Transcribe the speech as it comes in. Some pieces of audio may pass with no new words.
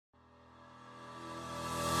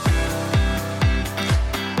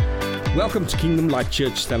Welcome to Kingdom Light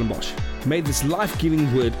Church Stellenbosch. May this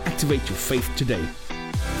life-giving word activate your faith today.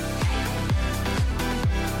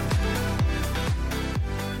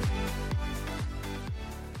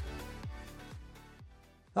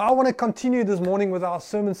 Now, I want to continue this morning with our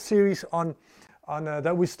sermon series on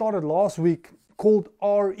that we started last week called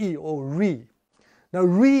RE or Re. Now,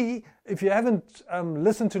 Re, if you haven't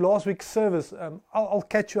listened to last week's service, I'll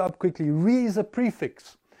catch you up quickly. Re is a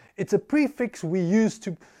prefix. It's a prefix we use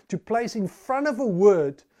to place in front of a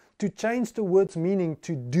word to change the word's meaning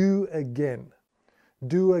to do again.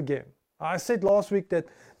 Do again. I said last week that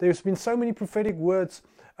there's been so many prophetic words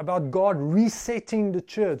about God resetting the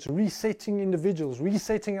church, resetting individuals,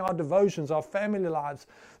 resetting our devotions, our family lives,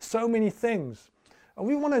 so many things. And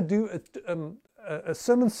we want to do a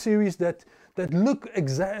sermon series that look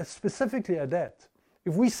specifically at that.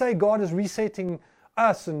 If we say God is resetting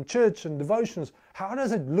us and church and devotions, how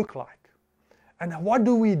does it look like? And what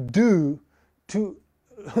do we do to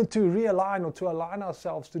realign or to align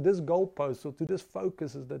ourselves to this goalpost or to this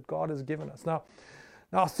focus that God has given us?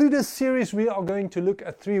 Now through this series, we are going to look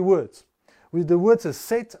at three words. The words are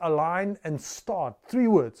set, align, and start. Three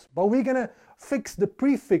words. But we're going to fix the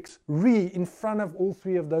prefix re in front of all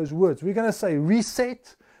three of those words. We're going to say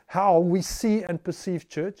reset, how we see and perceive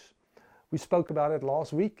church. We spoke about it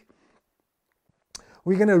last week.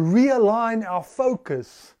 We're going to realign our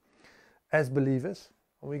focus as believers.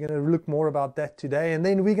 We're going to look more about that today. And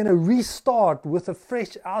then we're going to restart with a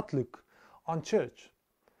fresh outlook on church.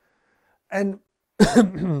 And,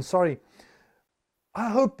 sorry, I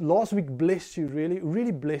hope last week blessed you,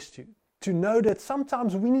 really blessed you, to know that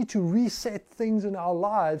sometimes we need to reset things in our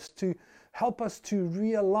lives to help us to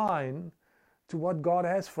realign to what God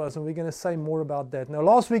has for us. And we're going to say more about that. Now,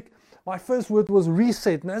 last week, my first word was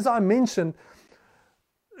reset. And as I mentioned,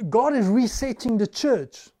 God is resetting the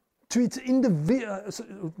church to its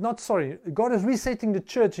God is resetting the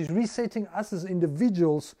church. He's resetting us as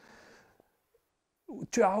individuals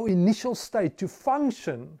to our initial state, to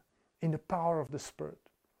function in the power of the Spirit.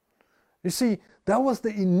 You see, that was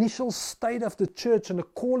the initial state of the church and the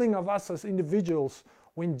calling of us as individuals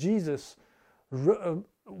when Jesus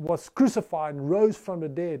was crucified and rose from the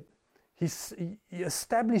dead. He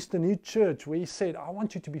established a new church where he said, I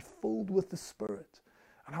want you to be filled with the Spirit.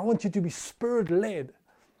 And I want you to be Spirit-led.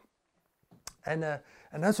 And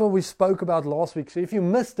that's what we spoke about last week. So if you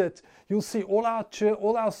missed it, you'll see all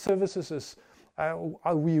our services.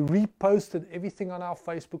 We reposted everything on our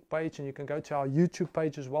Facebook page, and you can go to our YouTube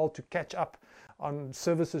page as well to catch up on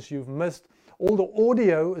services you've missed. All the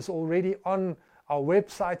audio is already on our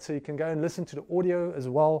website, so you can go and listen to the audio as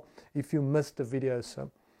well if you missed the video.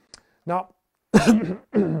 So now,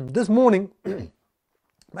 this morning,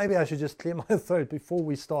 maybe I should just clear my throat before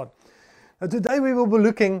we start. Now, today we will be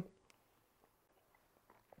looking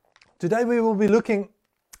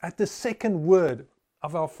at the second word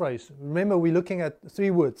of our phrase. Remember, we're looking at three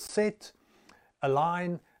words: set,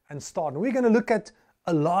 align, and start. And we're going to look at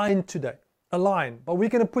align today. Align. But we're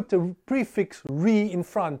going to put the prefix re in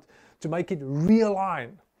front to make it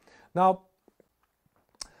realign. Now,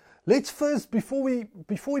 let's first, before we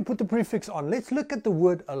put the prefix on, let's look at the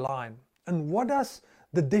word align. And what does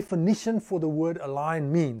the definition for the word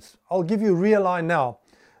align means? I'll give you realign now.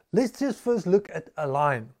 Let's just first look at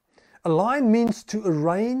align. Align means to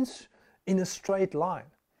arrange in a straight line,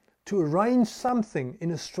 to arrange something in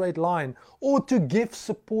a straight line, or to give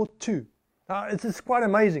support to. Now, it's quite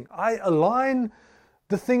amazing. I align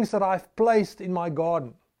the things that I've placed in my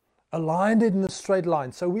garden, aligned it in a straight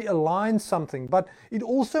line. So we align something, but it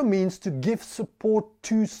also means to give support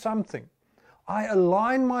to something. I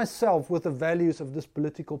align myself with the values of this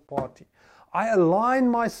political party. I align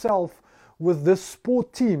myself with this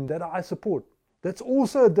sport team that I support. That's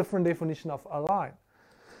also a different definition of align.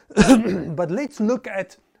 But let's look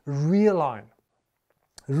at realign.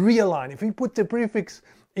 Realign. If we put the prefix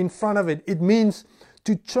in front of it, it means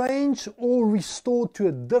to change or restore to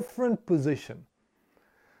a different position.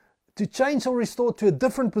 To change or restore to a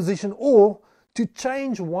different position, or to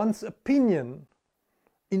change one's opinion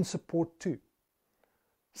in support to.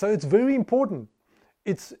 So it's very important.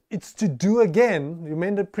 It's to do again.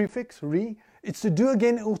 Remember the prefix, re? It's to do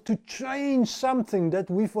again or to change something that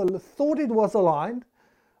we thought it was aligned,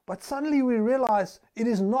 but suddenly we realize it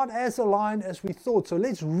is not as aligned as we thought. So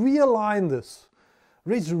let's realign this.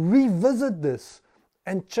 Let's revisit this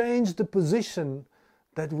and change the position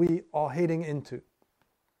that we are heading into.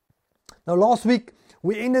 Now, last week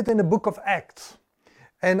we ended in the book of Acts.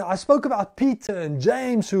 And I spoke about Peter and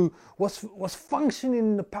James, who was functioning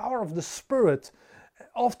in the power of the Spirit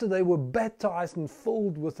after they were baptized and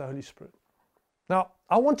filled with the Holy Spirit. Now,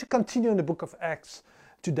 I want to continue in the book of Acts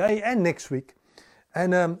today and next week,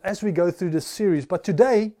 and as we go through this series. But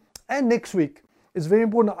today and next week is very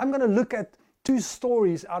important. I'm going to look at two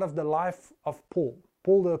stories out of the life of Paul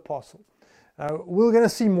the Apostle. We're going to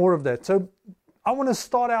see more of that. So I want to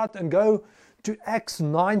start out and go to Acts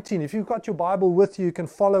 19. If you've got your Bible with you, you can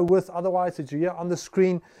follow with. Otherwise, it's here on the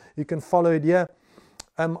screen. You can follow it here.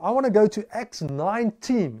 I want to go to Acts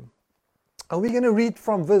 19. And we're going to read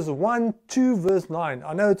from verse 1 to verse 9.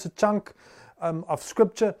 I know it's a chunk of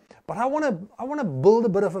scripture, but I want to build a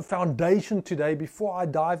bit of a foundation today before I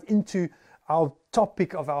dive into our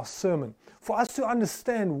topic of our sermon, for us to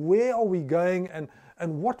understand where are we going and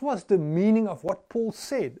what was the meaning of what Paul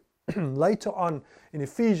said later on in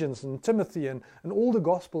Ephesians and Timothy and all the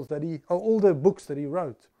Gospels all the books that he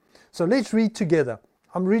wrote. So let's read together.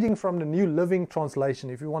 I'm reading from the New Living Translation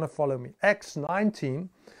if you want to follow me. Acts 19,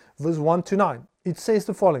 verse 1 to 9. It says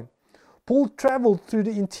the following. Paul traveled through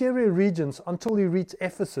the interior regions until he reached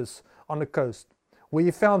Ephesus on the coast, where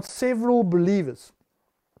he found several believers.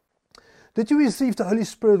 Did you receive the Holy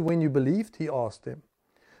Spirit when you believed? He asked them.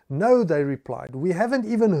 No, they replied. We haven't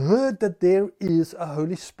even heard that there is a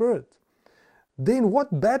Holy Spirit. Then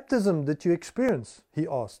what baptism did you experience? He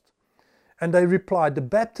asked. And they replied, the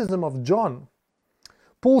baptism of John.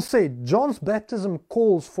 Paul said, John's baptism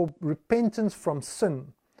calls for repentance from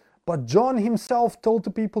sin. But John himself told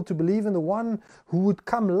the people to believe in the one who would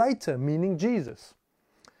come later, meaning Jesus.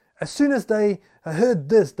 As soon as they heard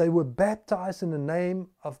this, they were baptized in the name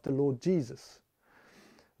of the Lord Jesus.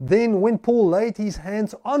 Then when Paul laid his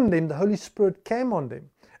hands on them, the Holy Spirit came on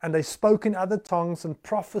them, and they spoke in other tongues and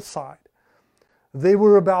prophesied. There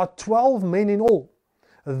were about 12 men in all.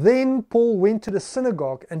 Then Paul went to the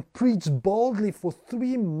synagogue and preached boldly for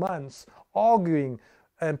 3 months, arguing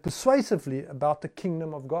and persuasively about the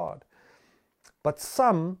kingdom of God. But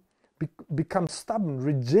some become stubborn,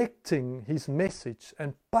 rejecting his message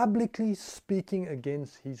and publicly speaking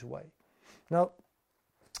against his way. Now,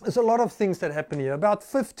 there's a lot of things that happen here. About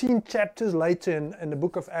 15 chapters later in the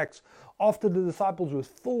book of Acts, after the disciples were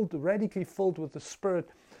radically filled with the Spirit,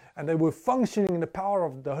 and they were functioning in the power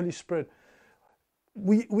of the Holy Spirit,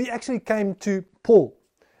 we actually came to Paul.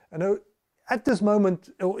 And at this moment,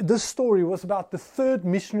 this story was about the 3rd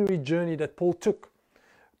missionary journey that Paul took.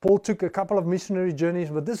 Paul took a couple of missionary journeys,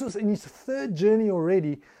 but this was in his 3rd journey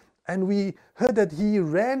already, and we heard that he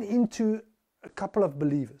ran into a couple of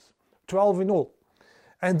believers, 12 in all.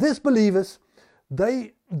 And these believers,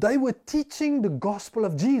 they were teaching the gospel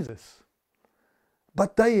of Jesus,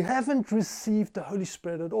 but they haven't received the Holy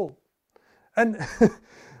Spirit at all. And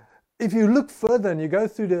if you look further and you go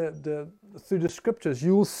through the scriptures,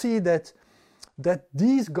 you will see that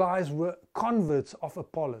these guys were converts of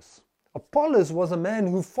Apollos. Apollos was a man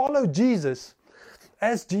who followed Jesus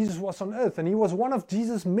as Jesus was on earth, and he was one of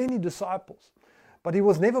Jesus' many disciples. But he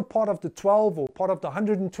was never part of the 12 or part of the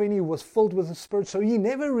 120 who was filled with the Spirit, so he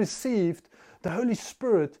never received the Holy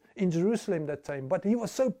Spirit in Jerusalem that time. But he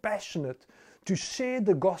was so passionate to share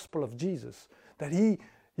the gospel of Jesus that he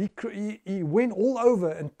went all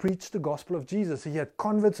over and preached the gospel of Jesus. He had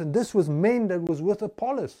converts, and this was men that was with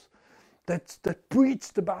Apollos that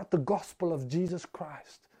preached about the gospel of Jesus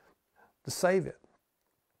Christ, the Savior.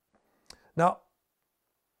 Now,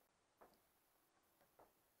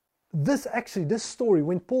 this story,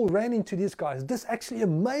 when Paul ran into these guys, this actually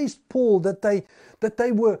amazed Paul that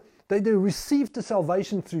they received the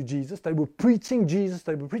salvation through Jesus. They were preaching Jesus,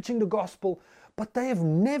 they were preaching the gospel, but they have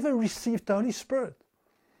never received the Holy Spirit.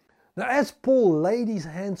 Now, as Paul laid his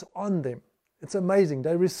hands on them, it's amazing.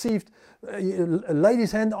 They laid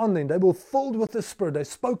his hand on them. They were filled with the Spirit. They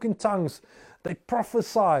spoke in tongues. They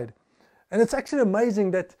prophesied. And it's actually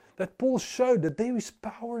amazing that Paul showed that there is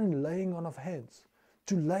power in laying on of hands.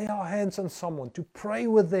 To lay our hands on someone, to pray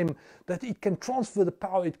with them, that it can transfer the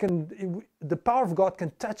power. The power of God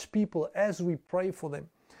can touch people as we pray for them.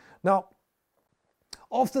 Now,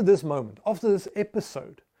 after this moment, after this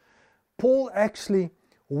episode, Paul actually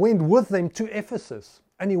went with them to Ephesus,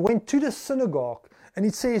 and he went to the synagogue, and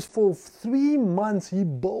it says for 3 months he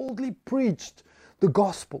boldly preached the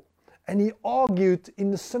gospel, and he argued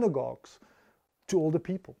in the synagogues to all the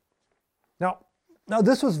people. Now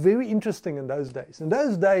this was very interesting in those days. In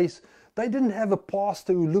those days, they didn't have a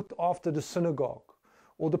pastor who looked after the synagogue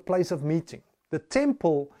or the place of meeting. The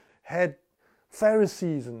temple had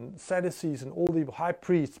Pharisees and Sadducees and all the high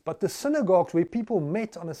priests, but the synagogues where people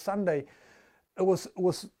met on a Sunday, it was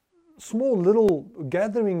small little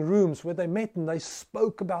gathering rooms where they met and they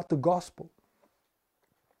spoke about the gospel.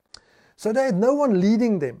 So they had no one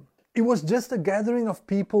leading them. It was just a gathering of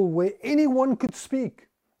people where anyone could speak.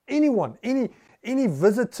 Anyone, any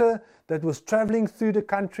visitor that was traveling through the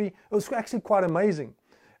country. It was actually quite amazing.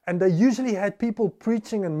 And they usually had people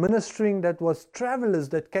preaching and ministering that was travelers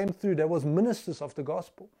that came through, that was ministers of the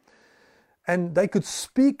gospel. And they could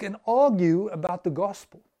speak and argue about the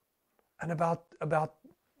gospel and about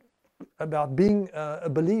being a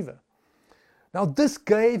believer. Now this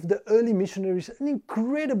gave the early missionaries an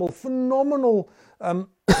incredible, phenomenal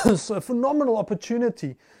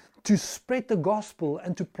opportunity to spread the gospel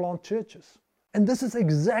and to plant churches. And this is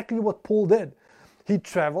exactly what Paul did. He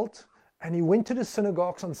traveled and he went to the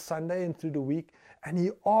synagogues on Sunday and through the week, and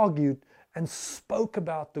he argued and spoke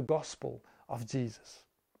about the gospel of Jesus.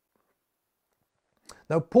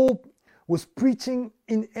 Now Paul was preaching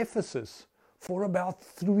in Ephesus for about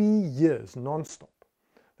 3 years non-stop.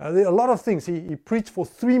 Now there are a lot of things. He preached for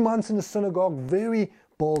 3 months in the synagogue very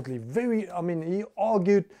boldly, he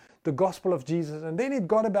argued the gospel of Jesus, and then it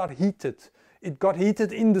got about heated. It got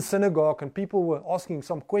heated in the synagogue and people were asking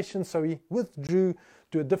some questions, so he withdrew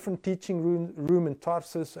to a different teaching room in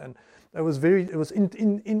Tarsus, and it was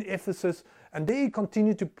in Ephesus, and there he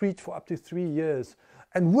continued to preach for up to 3 years.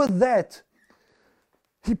 And with that,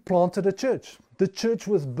 he planted a church. The church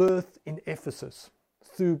was birthed in Ephesus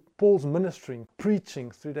through Paul's ministering,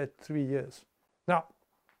 preaching through that 3 years. Now,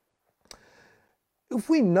 if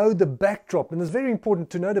we know the backdrop, and it's very important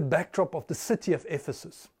to know the backdrop of the city of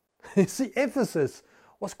Ephesus. You see, Ephesus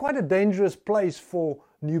was quite a dangerous place for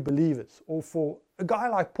new believers, or for a guy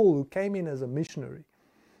like Paul who came in as a missionary.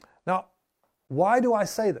 Now, why do I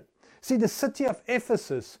say that? See, the city of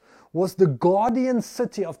Ephesus was the guardian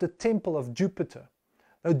city of the temple of Jupiter.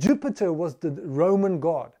 Now, Jupiter was the Roman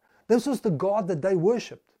god. This was the god that they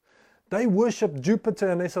worshipped. They worshipped Jupiter,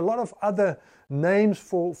 and there's a lot of other names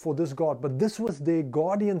for this god, but this was their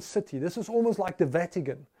guardian city. This was almost like the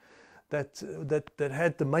Vatican that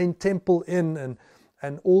had the main temple in,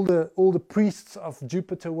 and all the priests of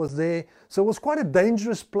Jupiter was there. So it was quite a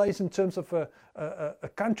dangerous place in terms of a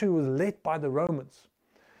country was led by the Romans.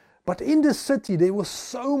 But in this city there were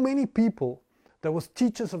so many people. There was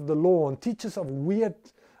teachers of the law and teachers of weird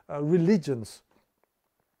religions.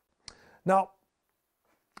 Now,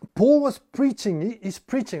 Paul was preaching, he's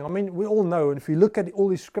preaching. I mean, we all know, and if you look at all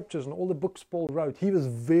these scriptures and all the books Paul wrote, he was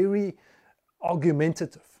very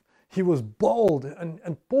argumentative. He was bold,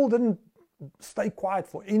 and Paul didn't stay quiet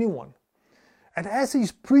for anyone. And as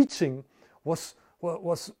he's preaching was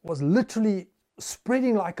literally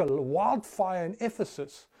spreading like a wildfire in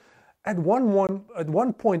Ephesus, at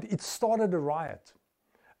one point it started a riot.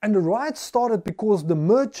 And the riot started because the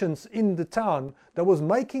merchants in the town that was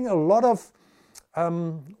making a lot of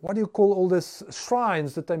all this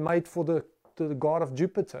shrines that they made for the god of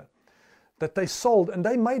Jupiter, that they sold, and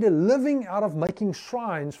they made a living out of making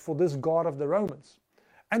shrines for this god of the Romans.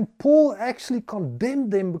 And Paul actually condemned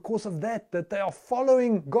them because of that they are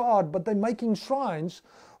following God, but they're making shrines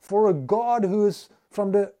for a god who is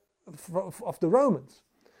of the Romans.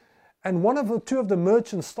 And two of the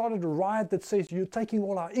merchants started a riot that says, you're taking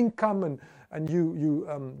all our income and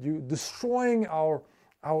you destroying our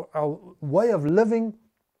way of living.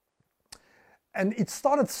 And it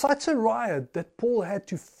started such a riot that Paul had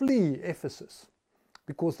to flee Ephesus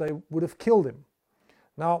because they would have killed him.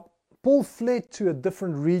 Now, Paul fled to a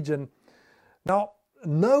different region. Now,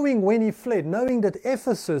 knowing when he fled, knowing that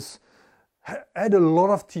Ephesus had a lot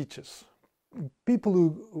of teachers, people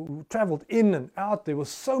who traveled in and out, there were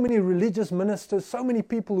so many religious ministers, so many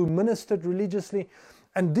people who ministered religiously,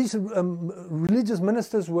 and these religious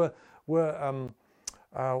ministers were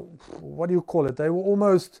what do you call it? They were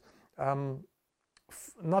almost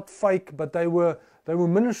not fake, but they were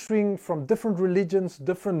ministering from different religions,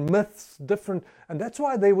 different myths, and that's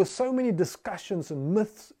why there were so many discussions and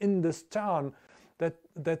myths in this town, that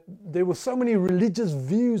there were so many religious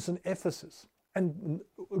views in Ephesus. And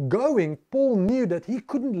Paul knew that he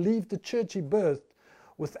couldn't leave the church he birthed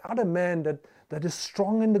without a man that is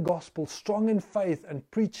strong in the gospel, strong in faith, and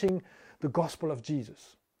preaching the gospel of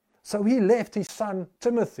Jesus. So he left his son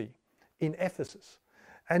Timothy in Ephesus.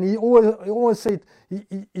 And he always said,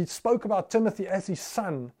 he spoke about Timothy as his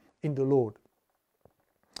son in the Lord.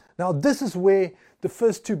 Now this is where the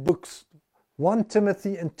first two books, 1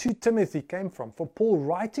 Timothy and 2 Timothy, came from. For Paul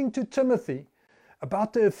writing to Timothy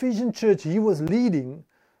about the Ephesian church he was leading,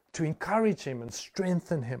 to encourage him and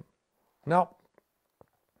strengthen him. Now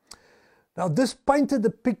this painted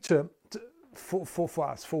the picture for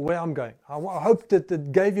us, for where I'm going. I hope that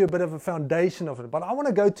it gave you a bit of a foundation of it. But I want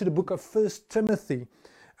to go to the book of 1 Timothy,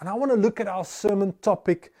 and I want to look at our sermon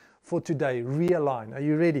topic for today, realign. Are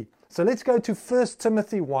you ready? So let's go to 1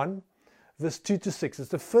 Timothy 1, verse 2 to 6. It's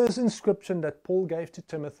the first inscription that Paul gave to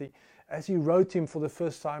Timothy as he wrote him for the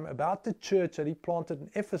first time about the church that he planted in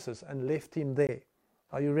Ephesus and left him there.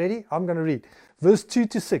 Are you ready? I'm going to read. Verse 2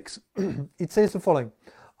 to 6. It says the following.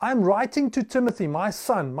 I am writing to Timothy, my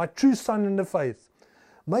son, my true son in the faith.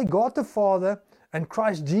 May God the Father and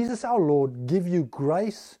Christ Jesus our Lord give you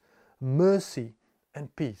grace, mercy,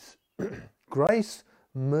 and peace. Grace,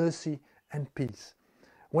 mercy, and peace.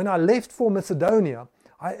 When I left for Macedonia,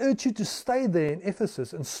 I urge you to stay there in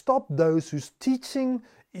Ephesus and stop those whose teaching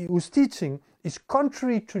is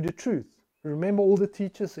contrary to the truth. Remember all the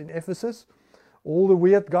teachers in Ephesus? All the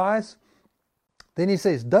weird guys? Then he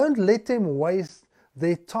says, don't let them waste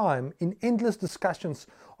their time in endless discussions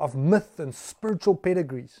of myth and spiritual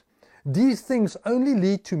pedigrees. These things only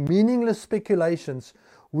lead to meaningless speculations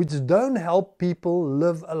which don't help people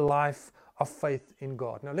live a life of faith in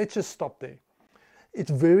God. Now let's just stop there. It's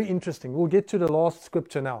very interesting. We'll get to the last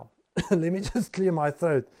scripture now. Let me just clear my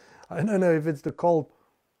throat. I don't know if it's the cold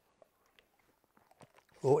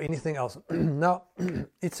or anything else. Now,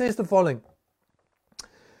 it says the following.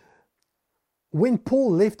 When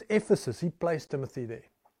Paul left Ephesus, he placed Timothy there.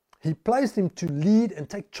 He placed him to lead and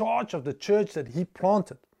take charge of the church that he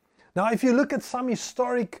planted. Now, if you look at some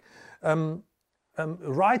historic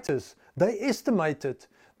writers, they estimated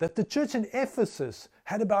that the church in Ephesus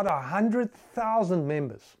had about 100,000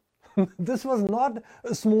 members. This was not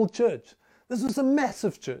a small church. This was a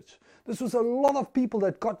massive church. This was a lot of people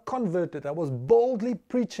that got converted, that was boldly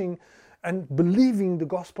preaching and believing the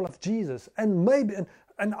gospel of Jesus.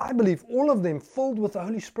 And I believe all of them filled with the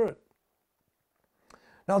Holy Spirit.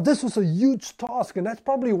 Now this was a huge task, and that's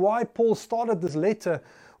probably why Paul started this letter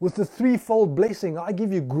with the threefold blessing. I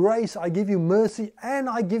give you grace, I give you mercy, and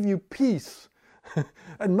I give you peace.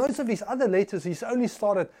 And most of his other letters, he's only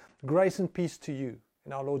started grace and peace to you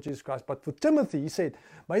in our Lord Jesus Christ. But for Timothy, he said,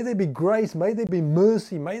 may there be grace, may there be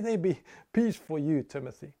mercy, may there be peace for you,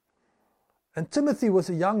 Timothy. And Timothy was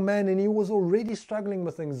a young man, and he was already struggling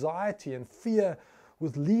with anxiety and fear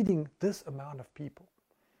with leading this amount of people.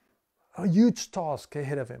 A huge task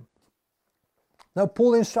ahead of him. Now,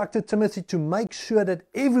 Paul instructed Timothy to make sure that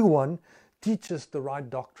everyone teaches the right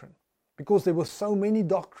doctrine, because there was so many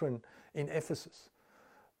doctrine in Ephesus.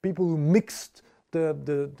 People who mixed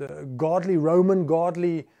the godly, Roman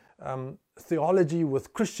godly theology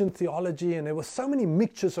with Christian theology, and there were so many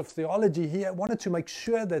mixtures of theology. He wanted to make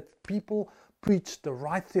sure that people preached the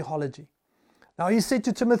right theology. Now he said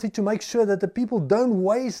to Timothy to make sure that the people don't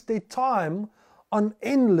waste their time on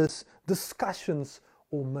endless discussions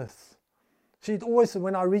or myths. See, it always,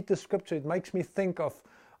 when I read the scripture, it makes me think of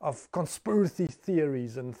conspiracy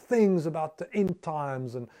theories and things about the end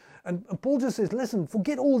times. And Paul just says, listen,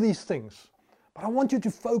 forget all these things, but I want you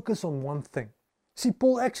to focus on one thing. See,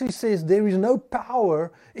 Paul actually says there is no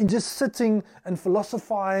power in just sitting and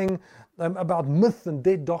philosophizing about myth and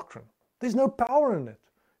dead doctrine. There's no power in it.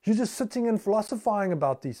 You're just sitting and philosophizing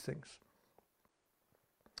about these things.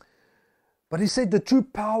 But he said the true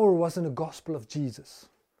power was in the gospel of Jesus.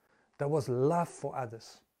 There was love for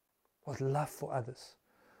others. Was love for others.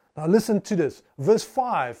 Now listen to this. Verse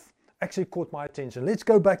 5 actually caught my attention. Let's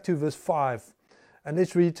go back to verse 5 and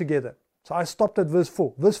let's read together. So I stopped at verse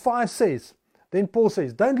 4. Verse 5 says, then Paul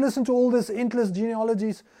says, don't listen to all this endless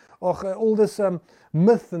genealogies or all this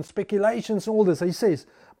myth and speculations and all this. He says,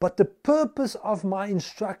 but the purpose of my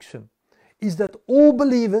instruction is that all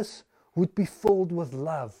believers would be filled with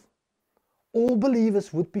love. All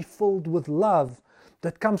believers would be filled with love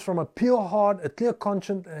that comes from a pure heart, a clear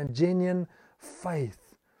conscience, and a genuine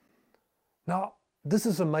faith. Now, this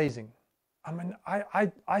is amazing. I mean,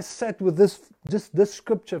 I sat with this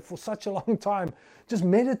scripture for such a long time, just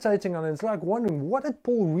meditating on it. It's like wondering, what did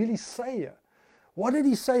Paul really say here? What did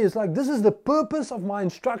he say? It's like, this is the purpose of my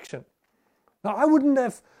instruction. Now, I would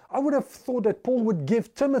have thought that Paul would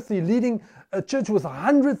give Timothy, leading a church with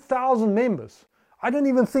 100,000 members. I don't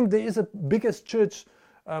even think there is a biggest church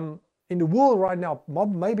in the world right now,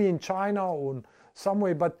 maybe in China or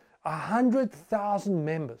somewhere, but 100,000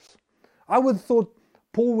 members. I would have thought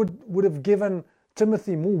Paul would have given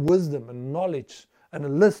Timothy more wisdom and knowledge and a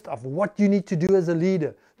list of what you need to do as a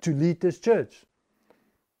leader to lead this church.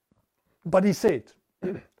 But he said,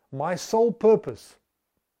 my sole purpose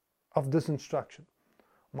of this instruction,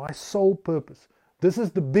 my sole purpose, this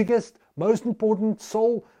is the biggest, most important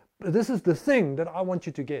this is the thing that I want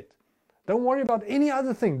you to get. Don't worry about any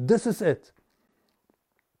other thing. This is it.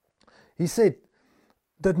 He said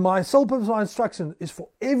that my sole purpose of my instruction is for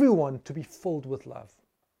everyone to be filled with love.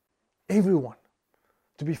 Everyone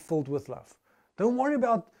to be filled with love. Don't worry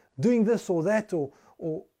about doing this or that or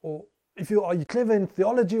if are you clever in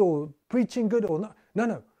theology or preaching good or not.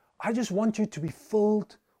 No. I just want you to be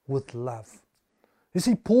filled with love. You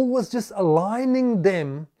see, Paul was just aligning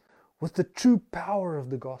them with the true power of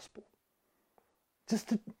the gospel.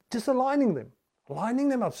 Just aligning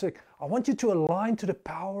them up. So I want you to align to the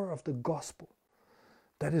power of the gospel.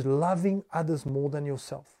 That is loving others more than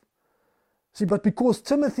yourself. See, but because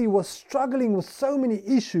Timothy was struggling with so many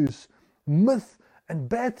issues, myth and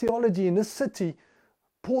bad theology in this city,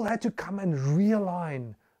 Paul had to come and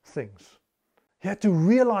realign things. He had to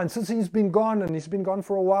realign, since he's been gone, and he's been gone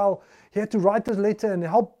for a while, he had to write this letter and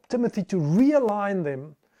help Timothy to realign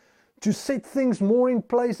them, to set things more in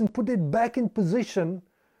place and put it back in position,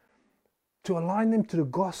 to align them to the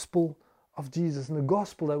gospel of Jesus and the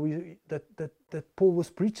gospel that Paul was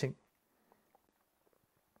preaching.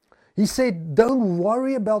 He said, don't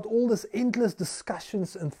worry about all this endless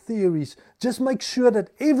discussions and theories. Just make sure that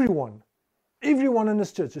everyone in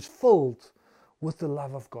this church is filled with the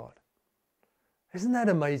love of God. Isn't that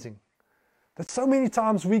amazing? That so many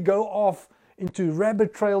times we go off into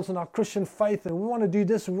rabbit trails in our Christian faith, and we want to do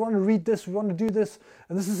this, we want to read this, we want to do this,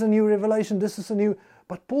 and this is a new revelation, this is a new...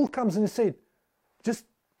 But Paul comes and he said,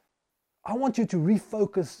 I want you to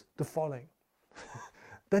refocus the following.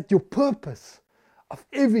 That your purpose of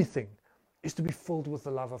everything is to be filled with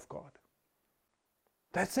the love of God.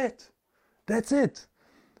 That's it. That's it.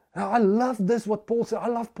 Now, I love this, what Paul said. I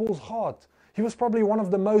love Paul's heart. He was probably one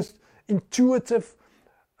of the most intuitive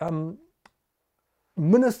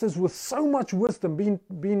ministers with so much wisdom, being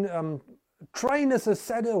trained as a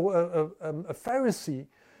Pharisee,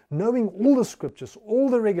 knowing all the scriptures, all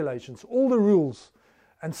the regulations, all the rules,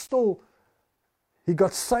 and still he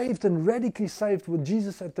got saved and radically saved with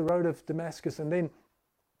Jesus at the road of Damascus. And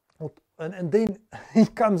then he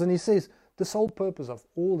comes and he says, the sole purpose of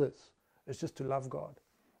all this is just to love God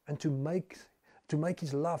and to make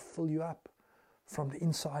his love fill you up from the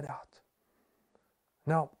inside out.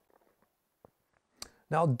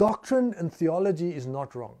 Now, doctrine and theology is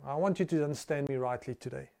not wrong. I want you to understand me rightly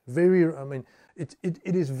today. It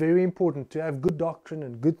is very important to have good doctrine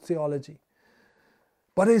and good theology.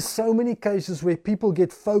 But there's so many cases where people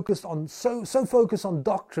get focused on so focused on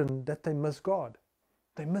doctrine that they miss God.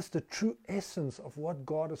 They miss the true essence of what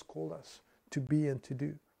God has called us to be and to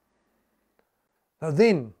do. Now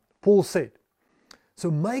then, Paul said,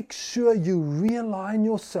 so make sure you realign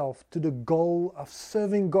yourself to the goal of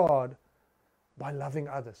serving God by loving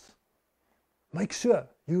others. Make sure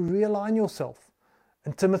you realign yourself.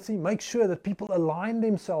 And Timothy, make sure that people align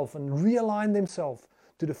themselves and realign themselves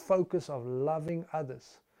to the focus of loving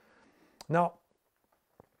others. Now,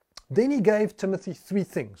 then he gave Timothy three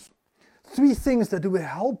things that will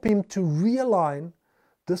help him to realign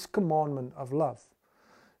this commandment of love.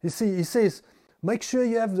 You see, he says, make sure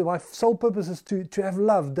you have, my sole purpose is to have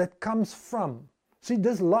love that comes from. See,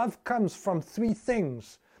 this love comes from three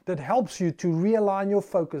things that helps you to realign your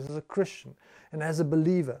focus as a Christian and as a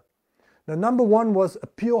believer. Now, number one was a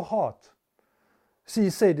pure heart. See, he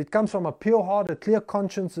said it comes from a pure heart, a clear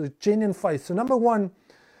conscience, a genuine faith. So number one,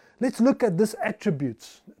 let's look at these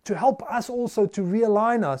attributes to help us also to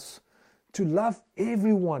realign us to love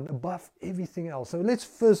everyone above everything else. So let's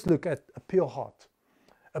first look at a pure heart.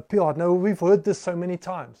 A pure heart. Now, we've heard this so many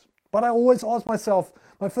times, but I always ask myself,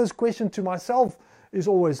 my first question to myself is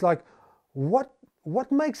always like, what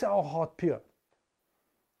makes our heart pure?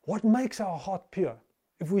 What makes our heart pure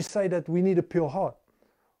if we say that we need a pure heart?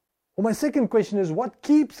 Well, my second question is, what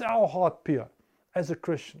keeps our heart pure as a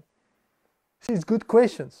Christian? See, it's good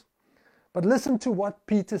questions. But listen to what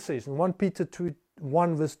Peter says in 1 Peter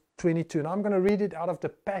 1 verse 22. And I'm going to read it out of the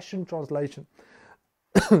Passion Translation.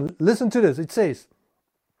 Listen to this. It says,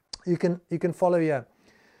 you can follow here.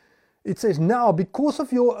 It says, now because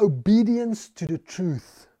of your obedience to the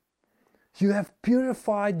truth, you have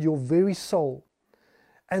purified your very soul.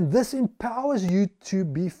 And this empowers you to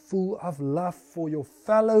be full of love for your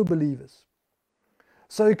fellow believers.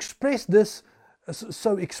 So express this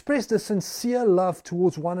sincere love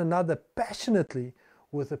towards one another passionately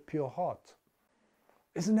with a pure heart.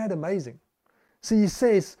 Isn't that amazing? See, he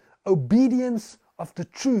says, obedience of the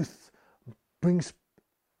truth brings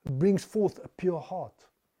forth a pure heart.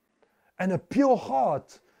 And a pure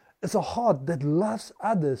heart is a heart that loves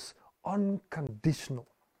others unconditional.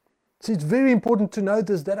 See, it's very important to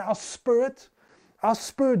notice that our spirit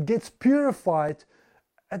gets purified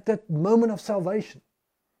at that moment of salvation.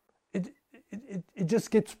 It just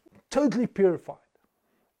gets totally purified.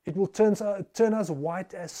 It will turn us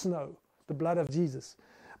white as snow, the blood of Jesus.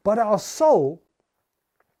 But our soul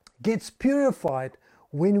gets purified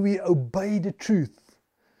when we obey the truth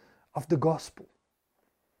of the gospel.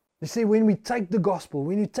 You see, when we take the gospel,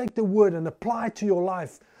 when you take the word and apply it to your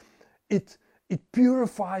life, it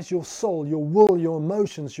purifies your soul, your will, your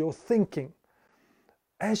emotions, your thinking.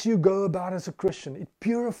 As you go about as a Christian, it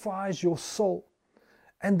purifies your soul.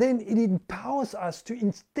 And then it empowers us to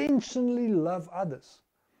intentionally love others.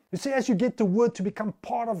 You see, as you get the word to become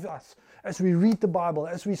part of us, as we read the Bible,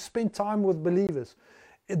 as we spend time with believers,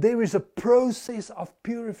 there is a process of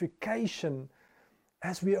purification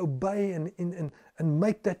as we obey and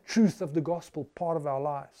make that truth of the gospel part of our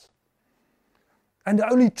lives. And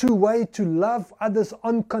the only true way to love others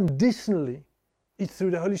unconditionally is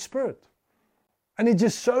through the Holy Spirit. And it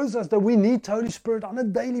just shows us that we need the Holy Spirit on a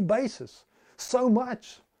daily basis. So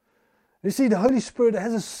much. You see, the Holy Spirit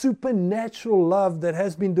has a supernatural love that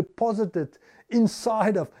has been deposited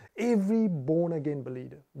inside of every born-again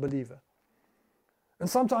believer. And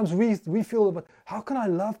sometimes we feel, but how can I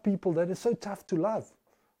love people that is so tough to love?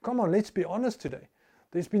 Come on, let's be honest today.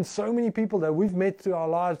 There's been so many people that we've met through our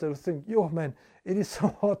lives that we think, yo man, it is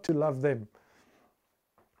so hard to love them.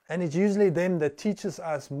 And it's usually them that teaches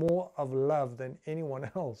us more of love than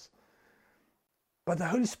anyone else. But the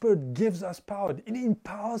Holy Spirit gives us power. It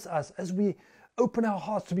empowers us as we open our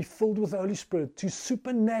hearts to be filled with the Holy Spirit to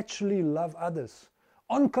supernaturally love others,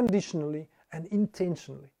 unconditionally and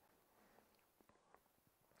intentionally.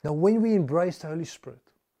 Now, when we embrace the Holy Spirit,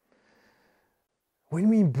 when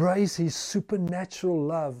we embrace His supernatural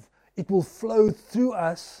love, it will flow through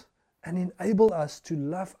us and enable us to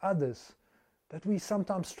love others that we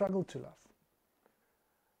sometimes struggle to love.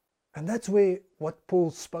 And that's where what Paul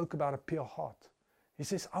spoke about, a pure heart. He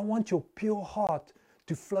says, I want your pure heart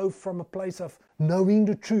to flow from a place of knowing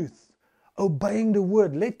the truth, obeying the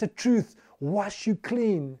word. Let the truth wash you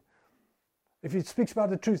clean. If he speaks about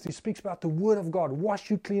the truth, he speaks about the word of God. Wash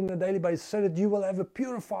you clean on a daily basis so that you will have a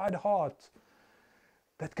purified heart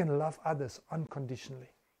that can love others unconditionally.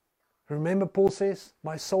 Remember, Paul says,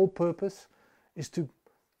 my sole purpose is to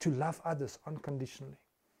love others unconditionally.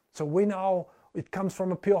 So when it comes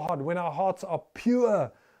from a pure heart, when our hearts are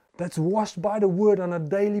pure, that's washed by the word on a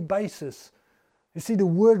daily basis. You see, the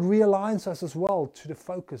word realigns us as well to the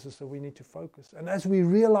focuses that we need to focus. And as we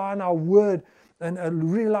realign our word and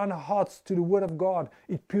realign our hearts to the word of God,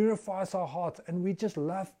 it purifies our hearts and we just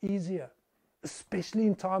love easier, especially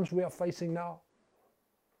in times we are facing now.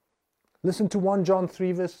 Listen to 1 John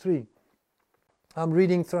 3 verse 3. I'm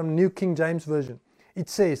reading from New King James Version. It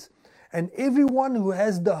says, and everyone who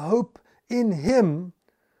has the hope in Him,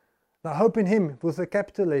 now hope in Him with a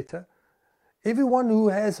capital letter, everyone who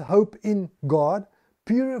has hope in God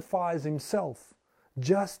purifies himself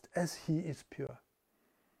just as He is pure.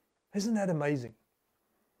 Isn't that amazing?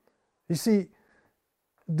 You see,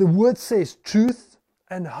 the word says truth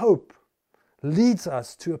and hope leads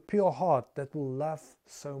us to a pure heart that will love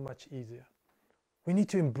so much easier. We need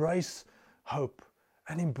to embrace hope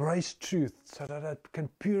and embrace truth so that it can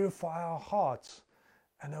purify our hearts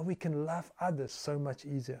and that we can love others so much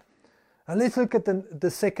easier. And let's look at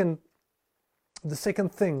the second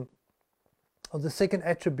thing, or the second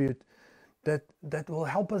attribute that will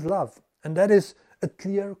help us love, and that is a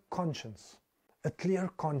clear conscience. A clear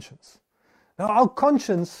conscience. Now, our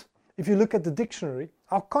conscience, if you look at the dictionary,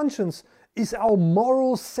 our conscience is our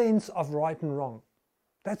moral sense of right and wrong.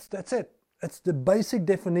 That's it. It's the basic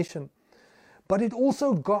definition. But it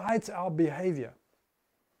also guides our behavior.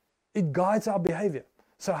 It guides our behavior.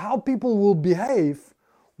 So how people will behave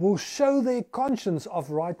will show their conscience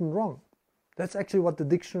of right and wrong. That's actually what the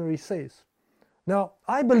dictionary says. Now,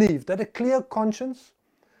 I believe that a clear conscience,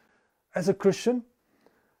 as a Christian,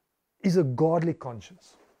 is a godly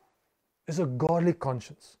conscience. Is a godly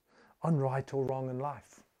conscience on right or wrong in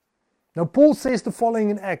life. Now, Paul says the following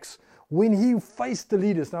in Acts, when he faced the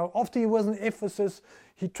leaders. Now, after he was in Ephesus,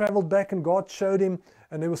 he traveled back and God showed him,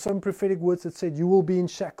 and there were some prophetic words that said, you will be in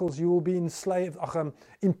shackles, you will be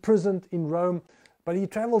imprisoned in Rome. But he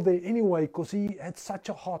traveled there anyway because he had such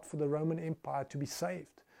a heart for the Roman Empire to be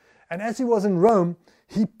saved. And as he was in Rome,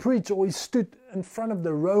 he preached, or he stood in front of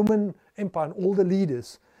the Roman Empire and all the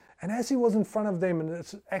leaders. And as he was in front of them, and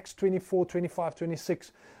it's Acts 24, 25,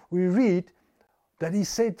 26, we read that he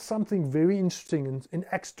said something very interesting in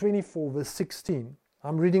Acts 24, verse 16.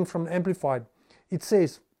 I'm reading from Amplified. It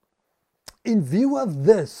says, in view of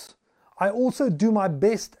this, I also do my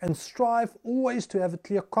best and strive always to have a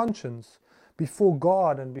clear conscience before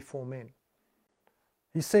God and before men.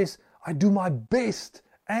 He says, I do my best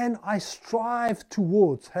and I strive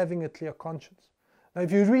towards having a clear conscience. Now,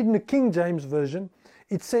 if you read in the King James Version,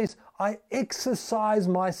 it says, I exercise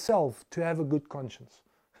myself to have a good conscience.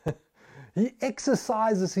 He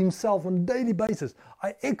exercises himself on a daily basis.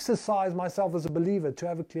 I exercise myself as a believer to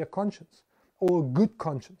have a clear conscience or a good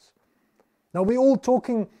conscience. Now, we're all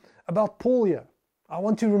talking about Paul here. I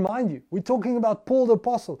want to remind you, we're talking about Paul the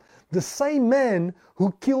Apostle, the same man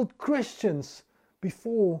who killed Christians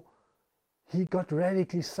before he got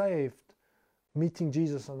radically saved meeting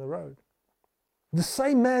Jesus on the road. The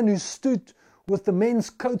same man who stood with the men's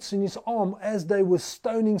coats in his arm as they were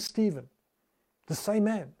stoning Stephen. The same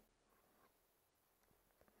man.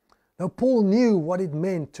 Now, Paul knew what it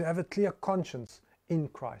meant to have a clear conscience in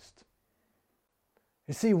Christ.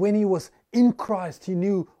 You see, when he was in Christ, he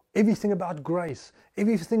knew everything about grace,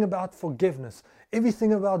 everything about forgiveness,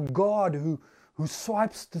 everything about God who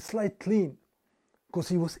swipes the slate clean, because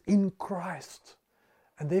he was in Christ.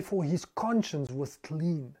 And therefore his conscience was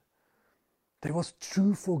clean. There was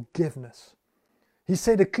true forgiveness. He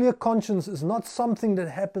said a clear conscience is not something that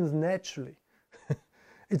happens naturally.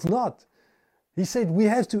 It's not. He said we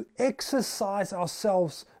have to exercise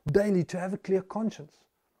ourselves daily to have a clear conscience.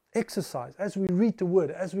 Exercise. As we read the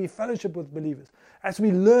word, as we fellowship with believers, as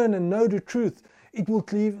we learn and know the truth, it will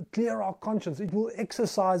clear our conscience. It will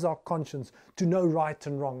exercise our conscience to know right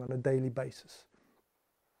and wrong on a daily basis.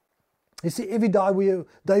 You see, every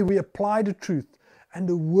day we apply the truth and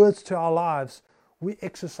the words to our lives, we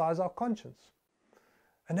exercise our conscience.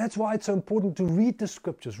 And that's why it's so important to read the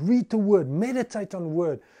scriptures, read the word, meditate on the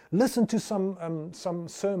word, listen to some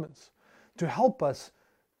sermons to help us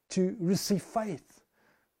to receive faith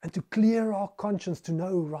and to clear our conscience, to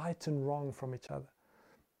know right and wrong from each other.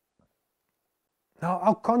 Now,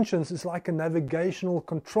 our conscience is like a navigational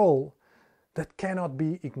control that cannot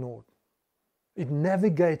be ignored. It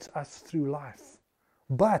navigates us through life,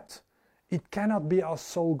 but it cannot be our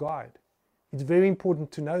sole guide. It's very important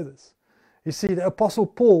to know this. You see, the Apostle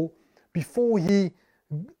Paul, before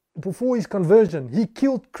his conversion, he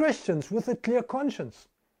killed Christians with a clear conscience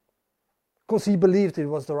because he believed it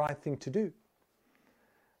was the right thing to do.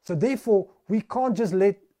 So therefore, we can't just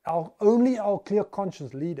let only our clear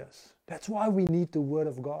conscience lead us. That's why we need the Word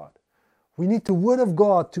of God. We need the Word of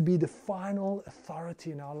God to be the final authority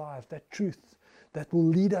in our lives, that truth that will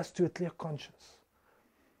lead us to a clear conscience.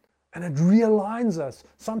 And it realigns us.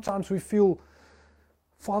 Sometimes we feel,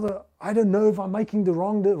 Father, I don't know if I'm making the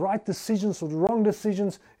right decisions or the wrong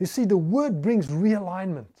decisions. You see, the Word brings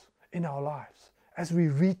realignment in our lives as we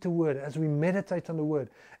read the Word, as we meditate on the Word.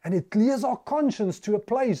 And it clears our conscience to a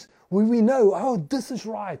place where we know, oh, this is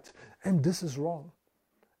right and this is wrong.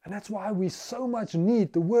 And that's why we so much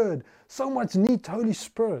need the Word, so much need the Holy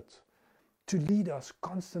Spirit to lead us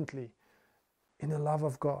constantly in the love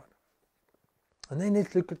of God. And then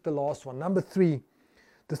let's look at the last one. Number 3,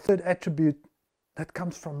 the third attribute that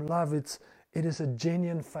comes from love, it is a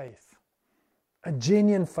genuine faith. A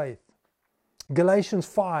genuine faith. Galatians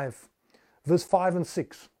 5, verse 5 and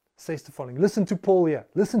 6 says the following. Listen to Paul here.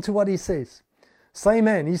 Listen to what he says. Same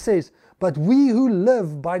man, he says, but we who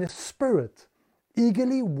live by the Spirit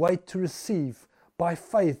eagerly wait to receive by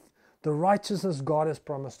faith the righteousness God has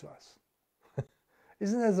promised to us.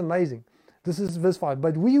 Isn't that amazing? This is verse 5.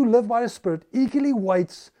 But we who live by the Spirit eagerly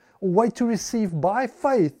wait to receive by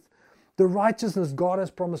faith the righteousness God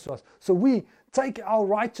has promised to us. So we take our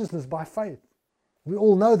righteousness by faith. We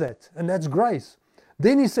all know that, and that's grace.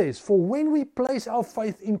 Then he says, for when we place our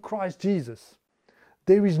faith in Christ Jesus,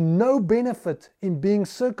 there is no benefit in being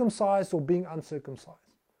circumcised or being uncircumcised.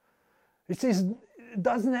 It says it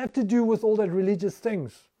doesn't have to do with all that religious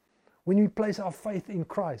things when we place our faith in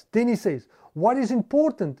Christ. Then he says, what is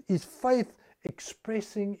important is faith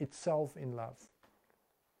expressing itself in love.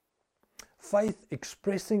 Faith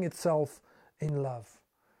expressing itself in love.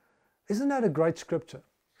 Isn't that a great scripture?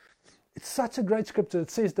 It's such a great scripture.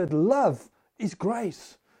 It says that love is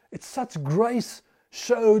grace. It's such grace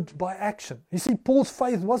showed by action. You see, Paul's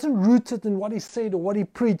faith wasn't rooted in what he said or what he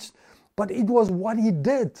preached, but it was what he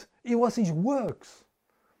did. It was his works.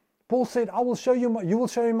 Paul said, you will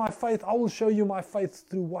show me my faith. I will show you my faith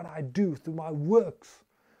through what I do, through my works.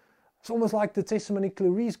 It's almost like the testimony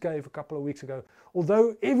Clarice gave a couple of weeks ago.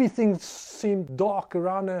 Although everything seemed dark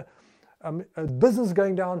around a business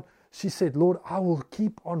going down, she said, Lord, I will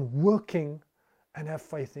keep on working and have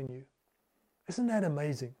faith in you. Isn't that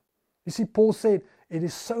amazing? You see, Paul said, it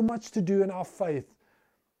is so much to do in our faith,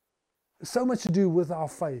 so much to do with our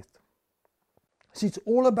faith. See, it's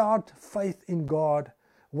all about faith in God,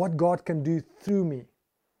 what God can do through me,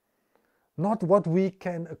 not what we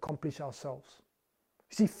can accomplish ourselves.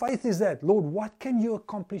 You see, faith is that, Lord, what can you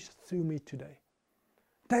accomplish through me today?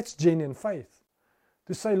 That's genuine faith.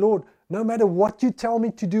 To say, Lord, no matter what you tell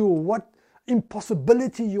me to do or what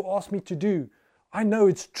impossibility you ask me to do, I know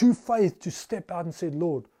it's true faith to step out and say,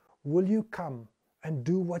 Lord, will you come and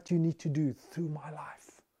do what you need to do through my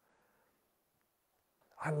life?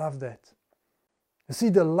 I love that. You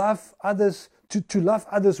see, to love others,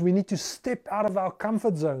 we need to step out of our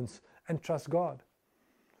comfort zones and trust God.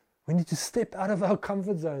 We need to step out of our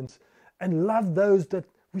comfort zones and love those that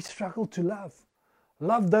we struggle to love.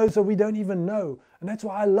 Love those that we don't even know. And that's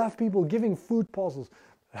why I love people giving food parcels,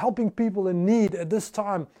 helping people in need at this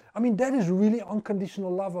time. I mean, that is really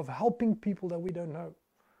unconditional love, of helping people that we don't know.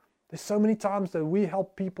 There's so many times that we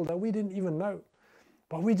help people that we didn't even know,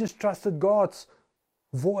 but we just trusted God's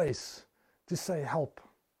voice to say, help,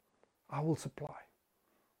 I will supply.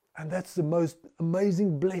 And that's the most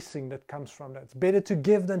amazing blessing that comes from that. It's better to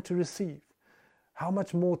give than to receive. How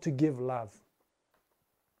much more to give love?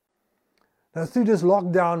 Now, through this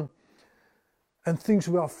lockdown and things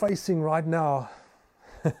we are facing right now,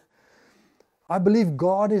 I believe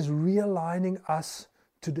God is realigning us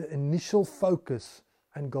to the initial focus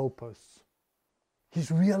and goalposts. He's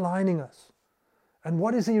realigning us. And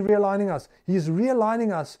what is He realigning us? He is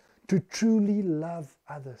realigning us to truly love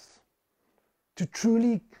others, to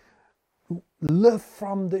truly live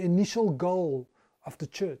from the initial goal of the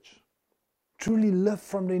church, truly live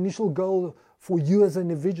from the initial goal for you as an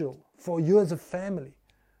individual, for you as a family,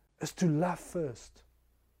 is to love first,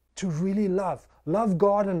 to really love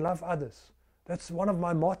God and love others. That's one of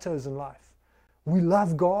my mottos in life. We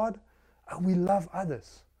love God and we love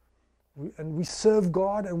others. We serve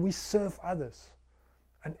God and we serve others.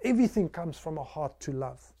 And everything comes from a heart to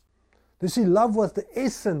love. You see, love was the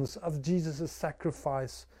essence of Jesus'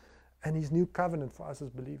 sacrifice and His new covenant for us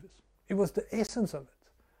as believers. It was the essence of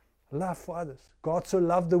it. Love for others. God so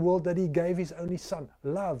loved the world that He gave His only Son.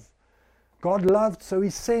 Love. God loved, so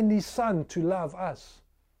He sent His Son to love us.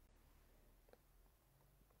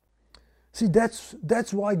 See,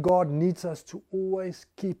 that's why God needs us to always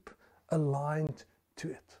keep aligned to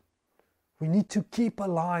it. We need to keep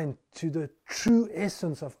aligned to the true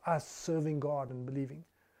essence of us serving God and believing,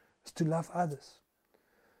 is to love others.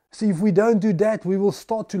 See, if we don't do that, we will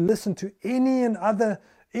start to listen to any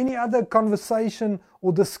other conversation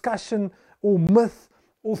or discussion or myth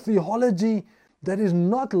or theology that is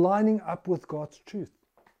not lining up with God's truth.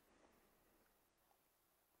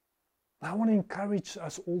 I want to encourage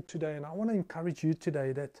us all today, and I want to encourage you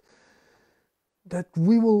today that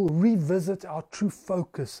we will revisit our true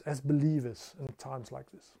focus as believers in times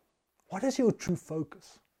like this. What is your true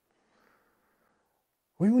focus?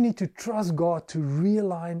 We will need to trust God to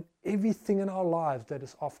realign everything in our lives that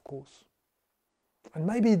is off course. And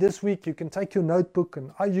maybe this week you can take your notebook,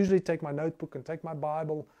 and I usually take my notebook and take my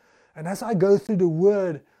Bible, and as I go through the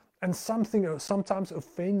Word and something sometimes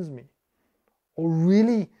offends me, or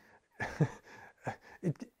really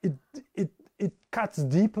it cuts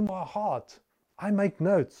deep in my heart, I make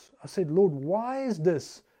notes. I said, Lord, why is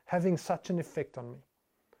this having such an effect on me?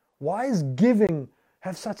 Why is giving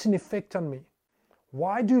have such an effect on me?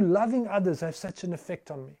 Why do loving others have such an effect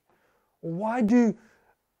on me? Or why do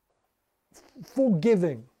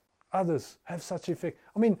forgiving others have such effect?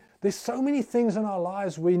 I mean, there's so many things in our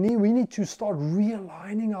lives we need to start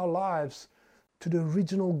realigning our lives to the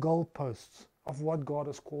original goalposts of what God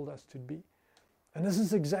has called us to be. And this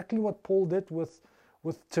is exactly what Paul did with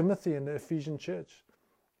Timothy in the Ephesian church.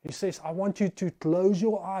 He says, I want you to close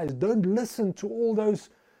your eyes. Don't listen to all those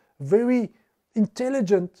very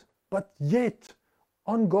intelligent but yet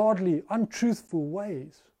ungodly, untruthful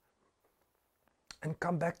ways. And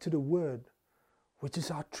come back to the Word, which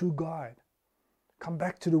is our true guide. Come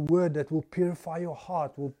back to the Word that will purify your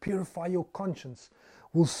heart, will purify your conscience,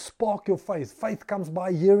 will spark your faith. Faith comes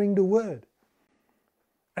by hearing the Word.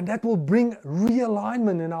 And that will bring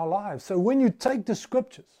realignment in our lives. So when you take the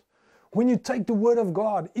Scriptures, when you take the Word of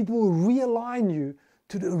God, it will realign you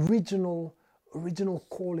to the original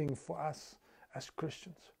calling for us as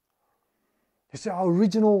Christians. You see, our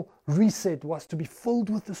original reset was to be filled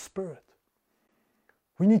with the Spirit.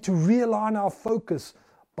 We need to realign our focus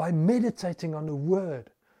by meditating on the Word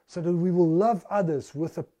so that we will love others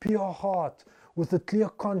with a pure heart, with a clear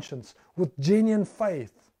conscience, with genuine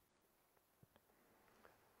faith.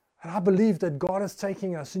 And I believe that God is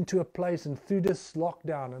taking us into a place, and through this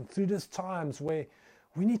lockdown and through these times, where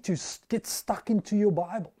we need to get stuck into your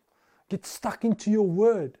Bible, get stuck into your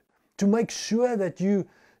Word, to make sure that you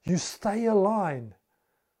stay aligned.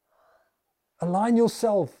 Align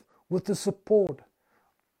yourself with the support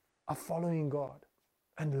of following God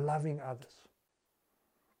and loving others.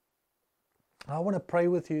 I want to pray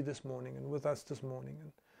with you this morning and with us this morning.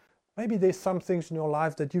 And maybe there's some things in your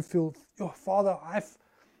life that you feel, oh, Father,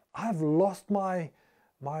 I've lost my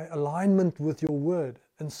alignment with your Word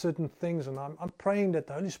in certain things, and I'm praying that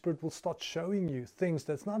the Holy Spirit will start showing you things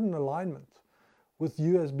that's not in alignment with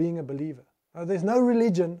you as being a believer. Now, there's no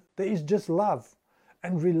religion, there is just love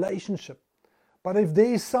and relationship. But if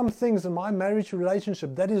there is some things in my marriage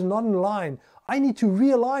relationship that is not in line, I need to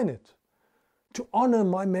realign it to honor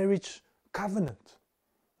my marriage covenant.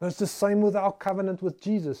 It's the same with our covenant with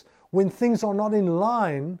Jesus. when things are not in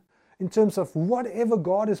line in terms of whatever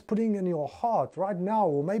God is putting in your heart right now,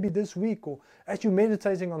 or maybe this week, or as you're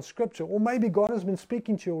meditating on Scripture, or maybe God has been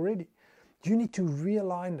speaking to you already, you need to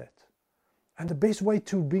realign that. And the best way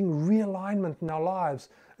to bring realignment in our lives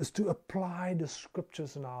is to apply the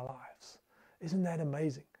Scriptures in our lives. Isn't that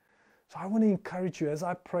amazing? So I want to encourage you as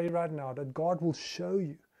I pray right now that God will show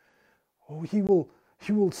you, or He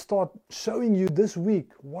will start showing you this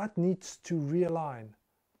week what needs to realign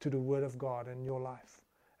to the Word of God in your life.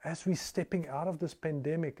 As we're stepping out of this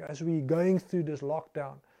pandemic, as we're going through this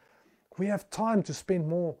lockdown, we have time to spend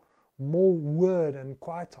more Word and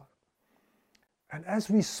quiet time. And as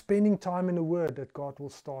we're spending time in the Word, that God will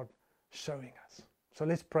start showing us. So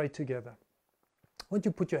let's pray together. Won't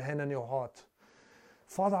you put your hand on your heart?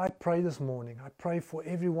 Father, I pray this morning. I pray for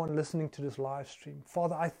everyone listening to this live stream.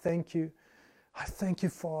 Father, I thank you. I thank you,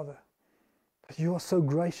 Father, that you are so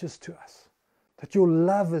gracious to us, that your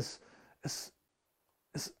love is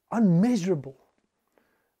unmeasurable.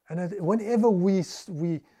 And that whenever we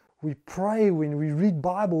pray, when we read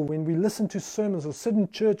Bible, when we listen to sermons or sit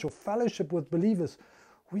in church or fellowship with believers,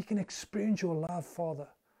 we can experience your love, Father,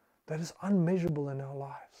 that is unmeasurable in our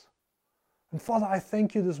lives. And Father, I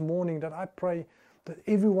thank you this morning that I pray that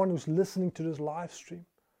everyone who's listening to this live stream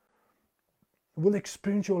will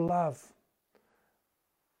experience your love.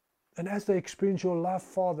 And as they experience your love,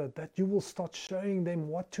 Father, that you will start showing them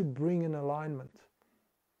what to bring in alignment,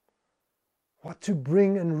 what to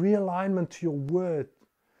bring in realignment to your word,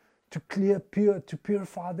 to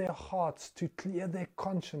purify their hearts, to clear their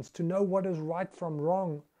conscience, to know what is right from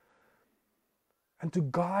wrong, and to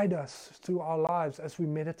guide us through our lives as we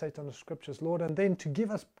meditate on the Scriptures, Lord, and then to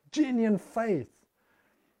give us genuine faith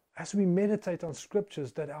as we meditate on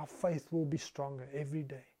Scriptures, that our faith will be stronger every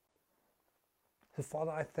day. So,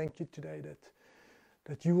 Father, I thank you today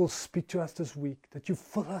that you will speak to us this week, that you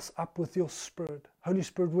fill us up with your Spirit. Holy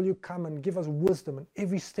Spirit, will you come and give us wisdom in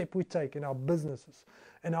every step we take in our businesses,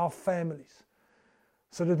 in our families,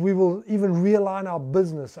 so that we will even realign our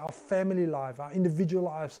business, our family life, our individual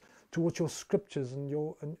lives towards your Scriptures and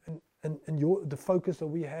the focus that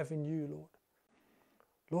we have in you, Lord.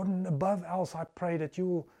 Lord, and above else, I pray that you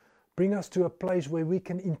will bring us to a place where we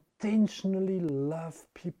can intentionally love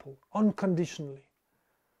people unconditionally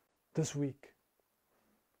this week.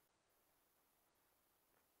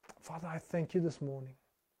 Father, I thank you this morning.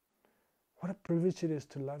 What a privilege it is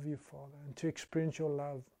to love you, Father, and to experience your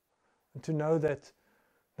love, and to know that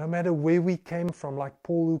no matter where we came from, like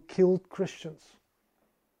Paul who killed Christians,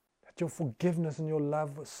 that your forgiveness and your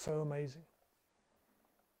love was so amazing.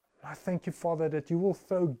 And I thank you, Father, that you will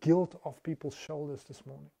throw guilt off people's shoulders this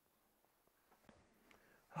morning.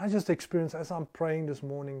 I just experienced as I'm praying this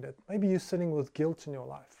morning that maybe you're sitting with guilt in your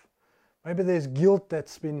life. Maybe there's guilt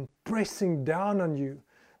that's been pressing down on you,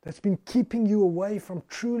 that's been keeping you away from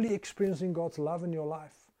truly experiencing God's love in your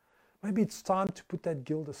life. Maybe it's time to put that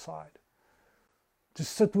guilt aside, to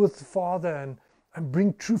sit with the Father and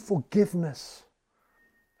bring true forgiveness.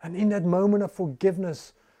 And in that moment of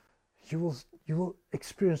forgiveness, you will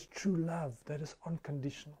experience true love that is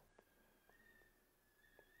unconditional.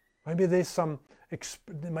 Maybe there's some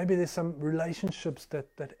relationships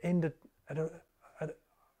that ended at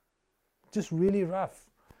just really rough,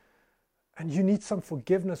 and you need some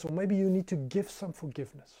forgiveness, or maybe you need to give some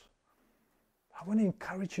forgiveness. I want to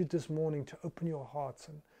encourage you this morning to open your hearts,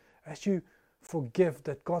 and as you forgive,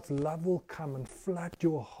 that God's love will come and flood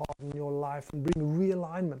your heart and your life and bring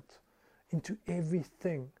realignment into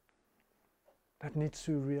everything that needs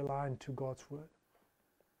to realign to God's word.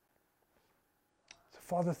 So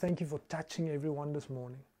Father, thank you for touching everyone this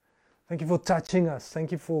morning. Thank you for touching us.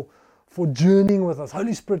 Thank you for journeying with us.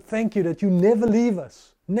 Holy Spirit, thank you that you never leave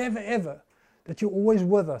us, never ever, that you're always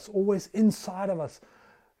with us, always inside of us,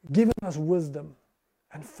 giving us wisdom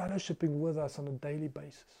and fellowshipping with us on a daily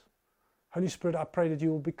basis. Holy Spirit, I pray that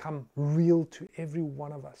you will become real to every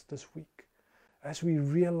one of us this week as we're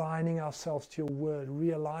realigning ourselves to your word,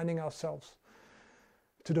 realigning ourselves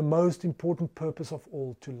to the most important purpose of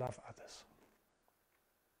all, to love others.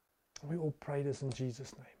 We all pray this in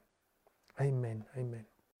Jesus' name. Amen. Amen.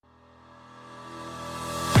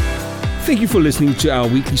 Thank you for listening to our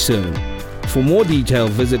weekly sermon. For more detail,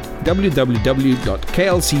 visit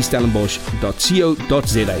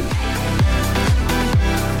www.klcstellenbosch.co.za.